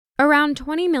Around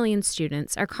 20 million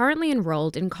students are currently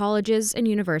enrolled in colleges and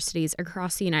universities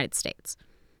across the United States.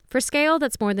 For scale,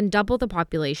 that's more than double the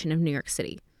population of New York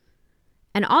City.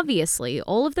 And obviously,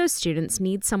 all of those students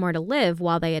need somewhere to live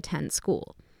while they attend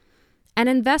school. And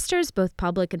investors, both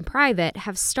public and private,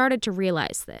 have started to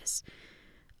realize this.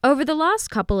 Over the last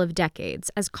couple of decades,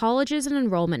 as colleges and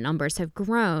enrollment numbers have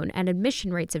grown and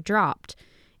admission rates have dropped,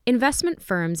 investment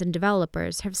firms and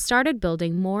developers have started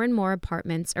building more and more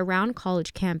apartments around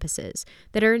college campuses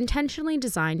that are intentionally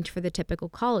designed for the typical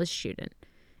college student,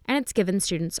 and it's given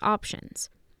students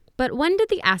options. But when did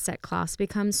the asset class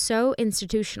become so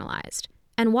institutionalized,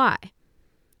 and why?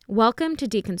 Welcome to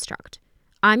Deconstruct.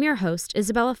 I'm your host,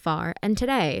 Isabella Farr, and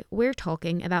today we're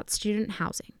talking about student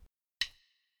housing.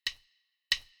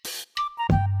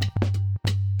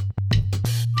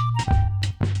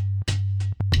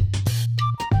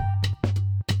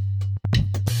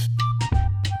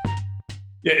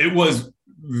 Yeah, it was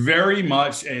very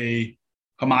much a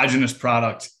homogenous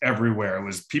product everywhere. It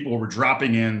was people were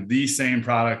dropping in the same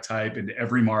product type into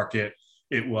every market.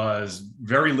 It was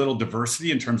very little diversity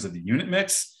in terms of the unit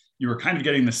mix. You were kind of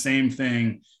getting the same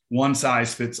thing, one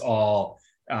size fits all,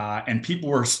 and people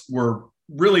were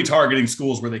really targeting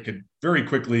schools where they could very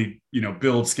quickly,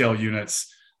 build scale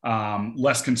units,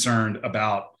 less concerned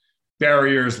about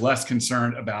barriers, less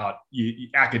concerned about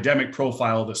academic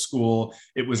profile of the school.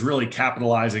 It was really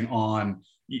capitalizing on,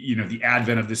 the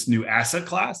advent of this new asset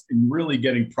class and really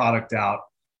getting product out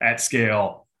at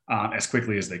scale as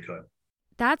quickly as they could.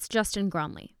 That's Justin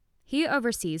Grunley. He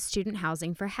oversees student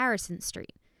housing for Harrison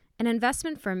Street, an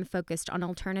investment firm focused on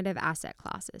alternative asset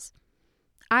classes.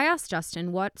 I asked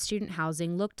Justin what student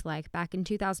housing looked like back in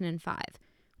 2005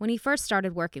 when he first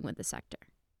started working with the sector.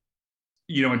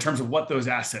 In terms of what those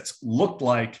assets looked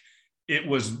like, it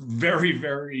was very,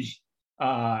 very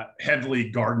heavily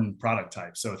garden product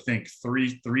type. So think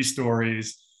three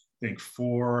stories, think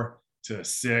 4 to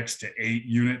 6 to 8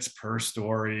 units per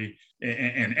story,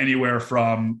 and anywhere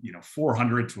from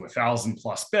 400 to 1,000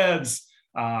 plus beds.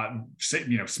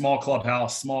 Small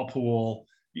clubhouse, small pool.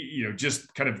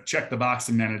 Just kind of check the box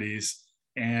amenities.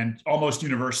 And almost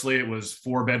universally, it was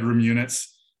 4-bedroom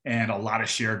units and a lot of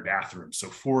shared bathrooms. So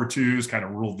 4-2s kind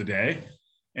of ruled the day.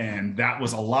 And that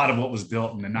was a lot of what was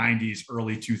built in the 90s,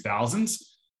 early 2000s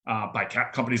by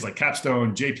companies like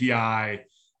Capstone, JPI,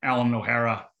 Allen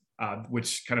O'Hara,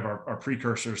 which kind of are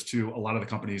precursors to a lot of the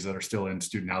companies that are still in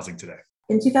student housing today.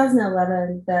 In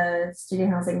 2011, the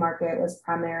student housing market was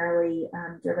primarily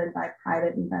driven by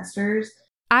private investors.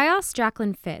 I asked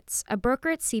Jacqueline Fitz, a broker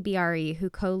at CBRE who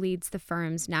co-leads the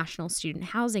firm's national student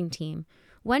housing team,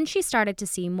 when she started to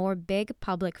see more big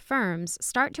public firms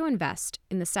start to invest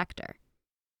in the sector.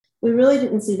 We really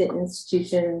didn't see the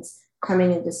institutions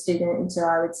coming into student until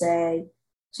I would say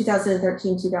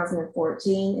 2013,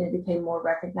 2014, and it became more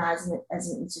recognized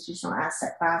as an institutional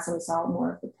asset class, and we saw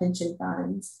more of the pension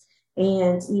funds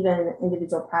and even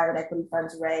individual private equity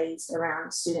funds raised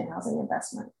around student housing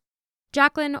investment.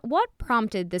 Jacqueline, what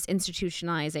prompted this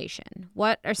institutionalization?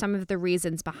 What are some of the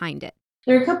reasons behind it?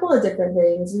 There are a couple of different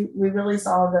things. We really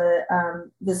saw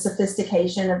the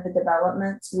sophistication of the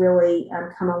developments really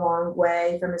come a long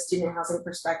way from a student housing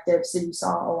perspective. So you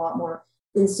saw a lot more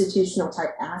institutional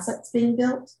type assets being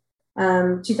built.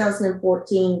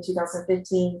 2014,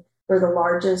 2015 were the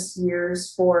largest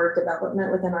years for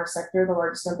development within our sector. The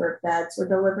largest number of beds were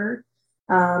delivered.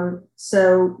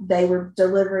 So they were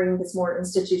delivering this more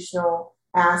institutional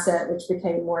asset, which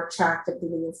became more attractive to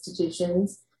the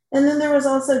institutions. And then there was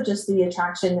also just the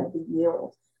attraction of the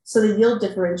yield. So the yield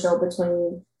differential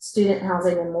between student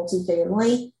housing and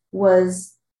multifamily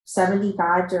was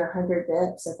 75 to 100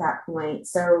 bips at that point.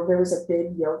 So there was a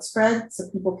big yield spread. So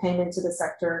people came into the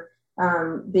sector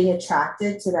being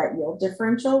attracted to that yield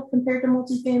differential compared to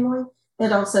multifamily.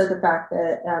 And also the fact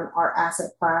that our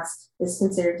asset class is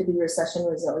considered to be recession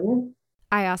resilient.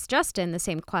 I asked Justin the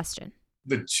same question.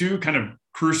 The two kind of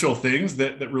crucial things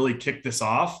that really kicked this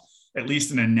off, at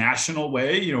least in a national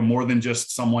way, more than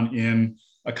just someone in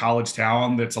a college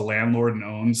town that's a landlord and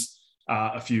owns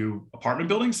a few apartment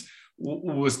buildings,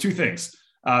 was two things.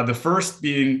 The first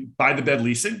being by the bed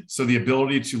leasing. So the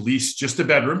ability to lease just a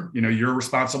bedroom, you're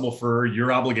responsible for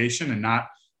your obligation and not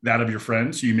that of your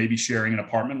friends who you may be sharing an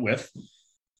apartment with.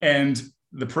 And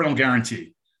the parental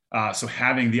guarantee. So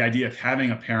having the idea of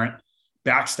having a parent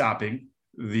backstopping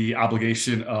the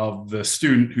obligation of the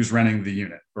student who's renting the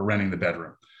unit or renting the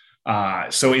bedroom.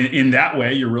 So in that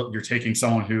way, you're taking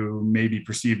someone who may be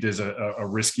perceived as a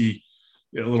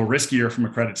little riskier from a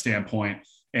credit standpoint,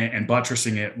 and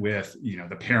buttressing it with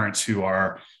the parents who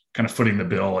are kind of footing the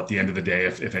bill at the end of the day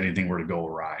if anything were to go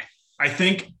awry. I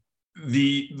think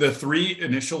The three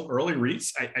initial early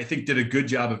REITs, I think, did a good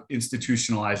job of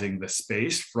institutionalizing the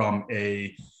space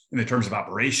in the terms of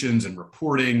operations and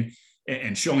reporting,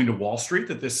 and showing to Wall Street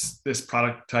that this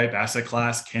product type asset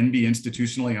class can be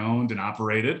institutionally owned and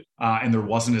operated, and there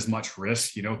wasn't as much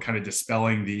risk. Kind of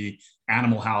dispelling the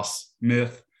animal house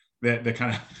myth that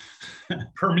kind of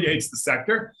permeates the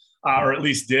sector, or at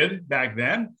least did back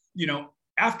then.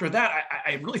 After that,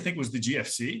 I really think it was the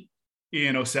GFC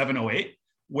in 07, 08,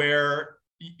 where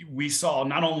we saw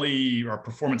not only our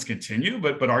performance continue,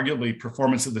 but arguably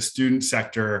performance of the student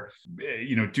sector,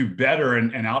 do better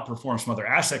and outperform some other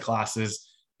asset classes,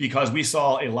 because we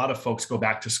saw a lot of folks go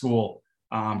back to school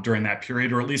during that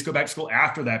period, or at least go back to school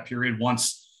after that period,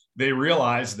 once they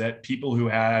realized that people who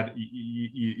had,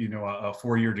 a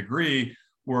 4-year degree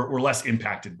were less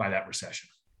impacted by that recession.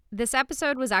 This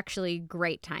episode was actually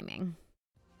great timing.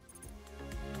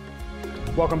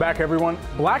 Welcome back, everyone.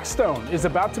 Blackstone is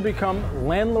about to become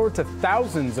landlord to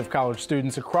thousands of college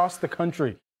students across the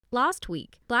country. Last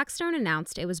week, Blackstone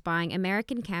announced it was buying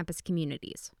American Campus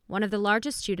Communities, one of the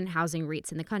largest student housing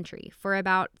REITs in the country, for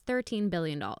about $13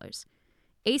 billion.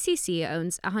 ACC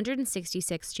owns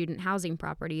 166 student housing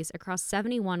properties across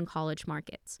 71 college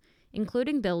markets,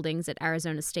 including buildings at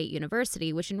Arizona State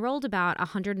University, which enrolled about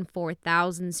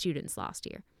 104,000 students last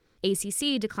year.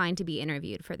 ACC declined to be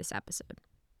interviewed for this episode.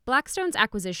 Blackstone's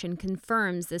acquisition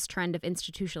confirms this trend of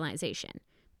institutionalization.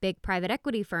 Big private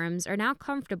equity firms are now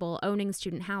comfortable owning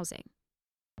student housing.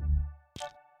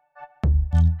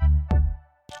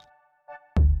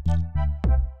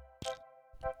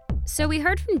 So we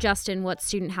heard from Justin what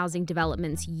student housing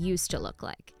developments used to look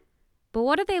like. But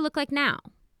what do they look like now?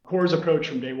 CORE's approach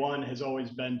from day one has always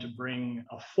been to bring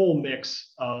a full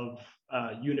mix of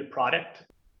unit product.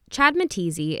 Chad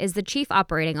Mattizi is the Chief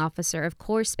Operating Officer of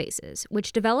Core Spaces,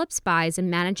 which develops, buys, and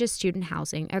manages student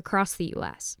housing across the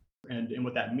U.S. And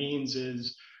what that means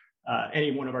is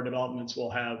any one of our developments will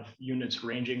have units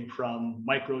ranging from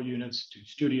micro units to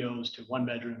studios to 1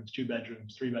 bedrooms, 2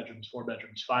 bedrooms, 3 bedrooms, 4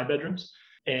 bedrooms, 5 bedrooms.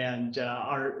 And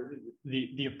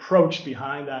the approach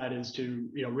behind that is to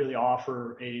really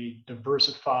offer a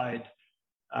diversified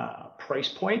price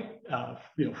point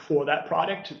for that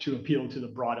product to appeal to the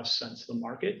broadest sense of the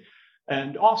market,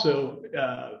 and also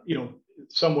in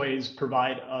some ways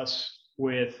provide us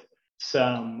with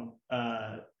some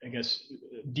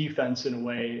defense in a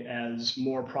way. As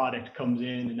more product comes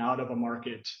in and out of a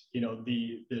market,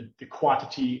 the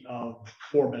quantity of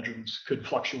 4 bedrooms could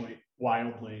fluctuate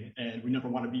wildly, and we never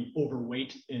want to be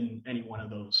overweight in any one of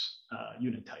those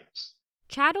unit types.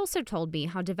 Chad also told me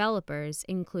how developers,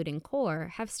 including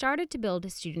Core, have started to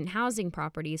build student housing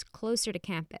properties closer to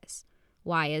campus.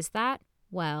 Why is that?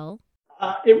 Well,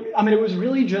 it was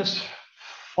really just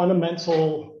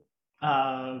fundamental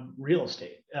real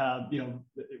estate.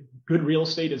 Good real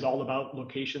estate is all about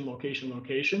location, location,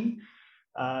 location.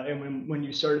 And when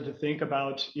you started to think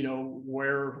about,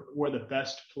 where the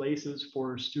best places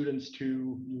for students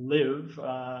to live,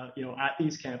 at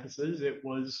these campuses, it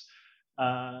was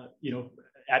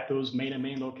at those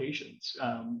main locations.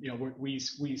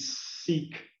 We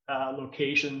seek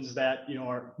locations that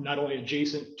are not only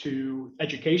adjacent to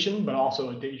education, but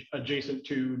also adjacent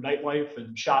to nightlife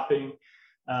and shopping.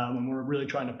 And we're really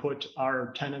trying to put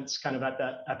our tenants kind of at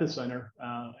that epicenter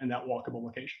in that walkable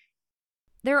location.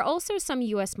 There are also some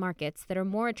U.S. markets that are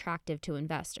more attractive to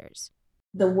investors.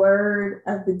 The word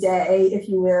of the day, if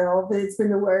you will, but it's been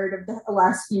the word of the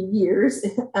last few years,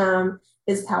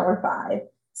 is Power 5.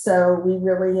 So we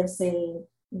really have seen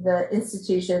the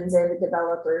institutions and the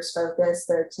developers focus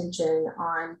their attention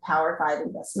on Power 5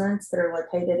 investments that are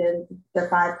located in the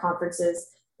 5 conferences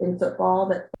in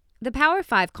football. The Power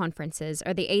 5 conferences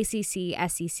are the ACC,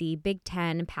 SEC, Big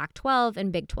Ten, Pac-12,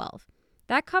 and Big 12.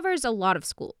 That covers a lot of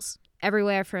schools,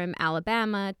 everywhere from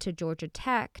Alabama to Georgia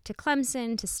Tech to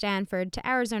Clemson to Stanford to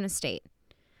Arizona State.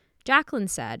 Jacqueline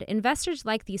said investors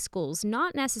like these schools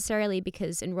not necessarily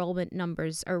because enrollment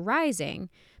numbers are rising,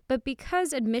 but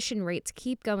because admission rates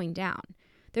keep going down.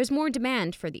 There's more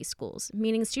demand for these schools,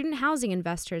 meaning student housing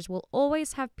investors will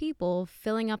always have people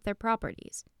filling up their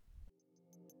properties.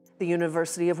 The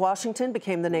University of Washington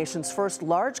became the nation's first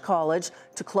large college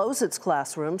to close its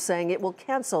classrooms, saying it will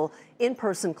cancel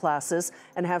in-person classes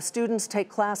and have students take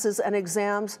classes and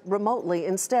exams remotely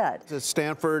instead.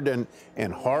 Stanford and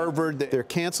Harvard, they're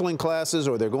canceling classes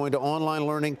or they're going to online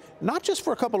learning, not just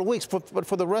for a couple of weeks, but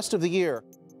for the rest of the year.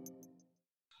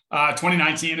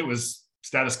 2019, it was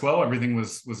status quo. Everything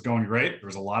was going great. There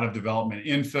was a lot of development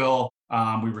infill.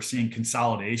 We were seeing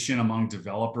consolidation among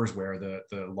developers where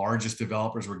the largest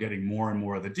developers were getting more and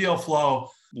more of the deal flow.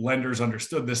 Lenders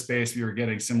understood this space. We were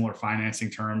getting similar financing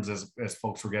terms as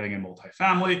folks were getting in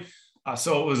multifamily.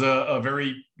 So it was a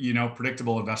very,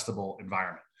 predictable, investable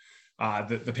environment.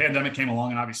 The pandemic came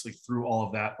along and obviously threw all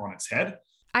of that on its head.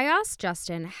 I asked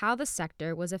Justin how the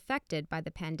sector was affected by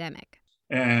the pandemic.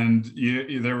 And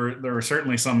there were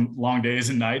certainly some long days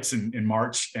and nights in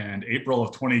March and April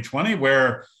of 2020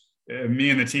 where me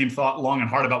and the team thought long and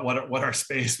hard about what our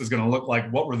space was going to look like.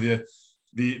 What were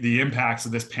the impacts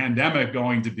of this pandemic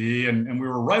going to be? And we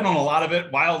were right on a lot of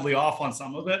it, wildly off on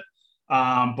some of it.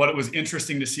 But it was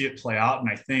interesting to see it play out. And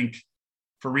I think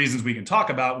for reasons we can talk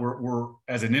about, we're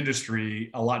as an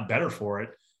industry a lot better for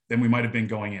it than we might have been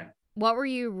going in. What were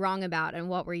you wrong about and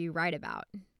what were you right about?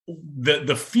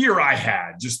 The fear I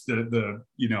had, just the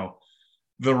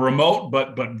remote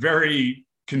but very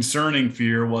concerning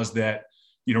fear was that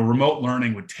remote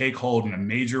learning would take hold in a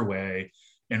major way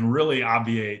and really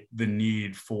obviate the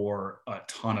need for a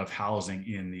ton of housing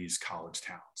in these college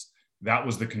towns. That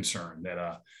was the concern,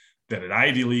 that an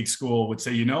Ivy League school would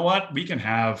say, you know what, we can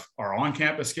have our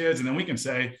on-campus kids, and then we can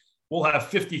say we'll have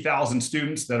 50,000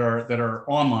 students that are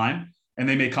online, and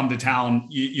they may come to town,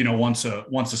 once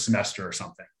a semester or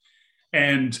something.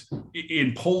 And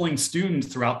in polling students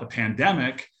throughout the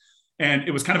pandemic, and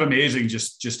it was kind of amazing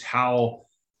just how,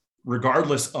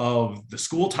 regardless of the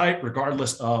school type,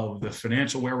 regardless of the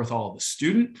financial wherewithal of the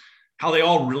student, how they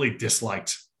all really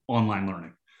disliked online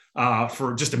learning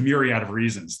for just a myriad of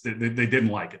reasons. They didn't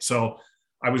like it. So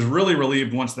I was really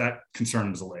relieved once that concern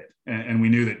was allayed, and we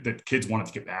knew that kids wanted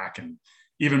to get back, and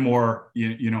even more,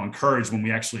 encouraged when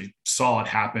we actually saw it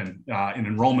happen in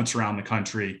enrollments around the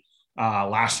country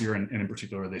last year and in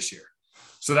particular this year.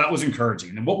 So that was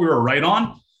encouraging. And what we were right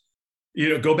on,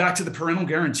 go back to the parental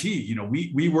guarantee.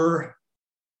 We were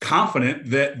confident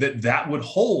that would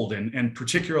hold, and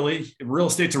particularly real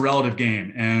estate's a relative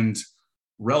game, and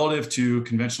relative to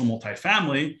conventional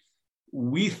multifamily,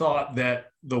 we thought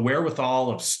that the wherewithal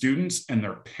of students and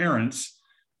their parents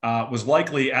was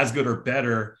likely as good or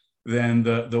better than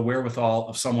the wherewithal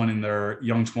of someone in their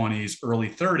young 20s, early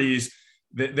 30s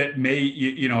that may,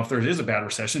 if there is a bad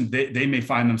recession, they may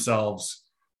find themselves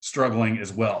struggling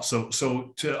as well. So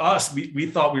to us, we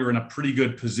thought we were in a pretty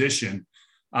good position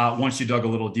once you dug a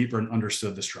little deeper and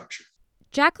understood the structure.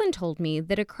 Jacqueline told me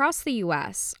that across the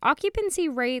U.S., occupancy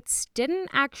rates didn't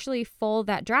actually fall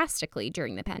that drastically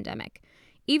during the pandemic,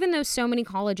 even though so many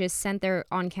colleges sent their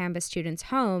on-campus students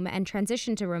home and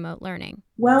transitioned to remote learning.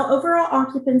 Well, overall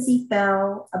occupancy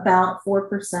fell about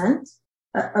 4%,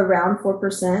 around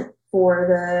 4% for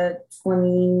the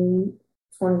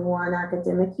 2021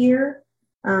 academic year.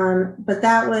 But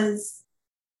that was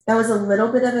a little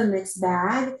bit of a mixed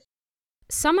bag.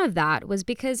 Some of that was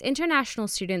because international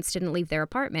students didn't leave their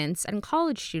apartments and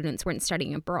college students weren't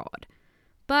studying abroad.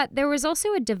 But there was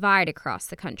also a divide across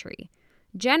the country.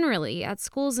 Generally, at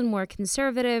schools in more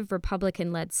conservative,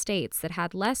 Republican-led states that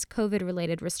had less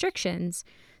COVID-related restrictions,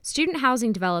 student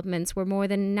housing developments were more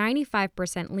than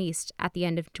 95% leased at the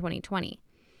end of 2020.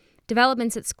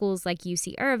 Developments at schools like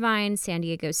UC Irvine, San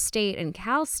Diego State, and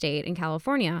Cal State in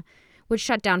California, which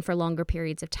shut down for longer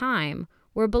periods of time,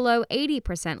 were below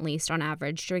 80% leased on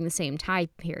average during the same time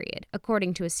period,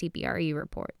 according to a CBRE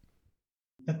report.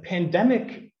 The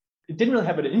pandemic, it didn't really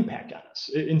have an impact on us.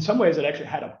 In some ways, it actually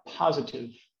had a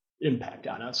positive impact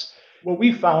on us. What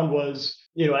we found was,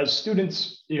 as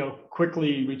students,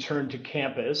 quickly returned to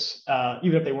campus,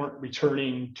 even if they weren't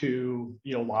returning to,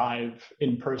 live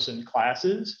in-person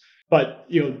classes, but,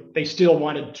 they still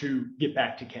wanted to get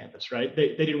back to campus, right?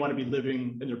 They didn't want to be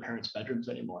living in their parents' bedrooms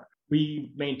anymore.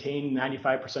 We maintained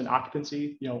 95%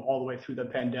 occupancy, all the way through the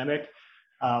pandemic.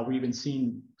 We even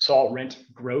saw rent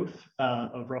growth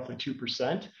of roughly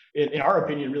 2%. In our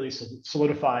opinion, really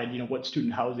solidified, what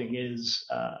student housing is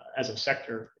as a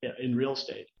sector in real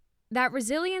estate. That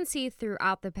resiliency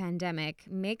throughout the pandemic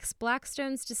makes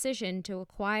Blackstone's decision to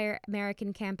acquire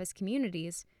American Campus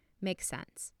Communities make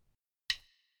sense.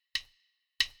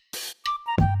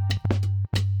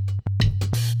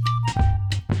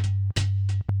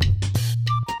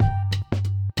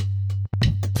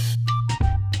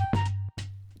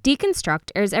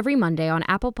 Deconstruct airs every Monday on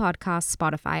Apple Podcasts,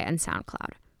 Spotify, and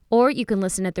SoundCloud. Or you can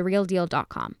listen at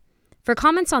therealdeal.com. For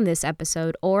comments on this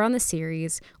episode or on the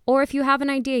series, or if you have an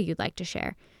idea you'd like to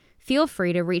share, feel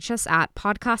free to reach us at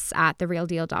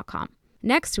podcasts@therealdeal.com.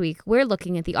 Next week, we're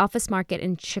looking at the office market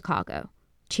in Chicago.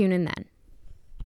 Tune in then.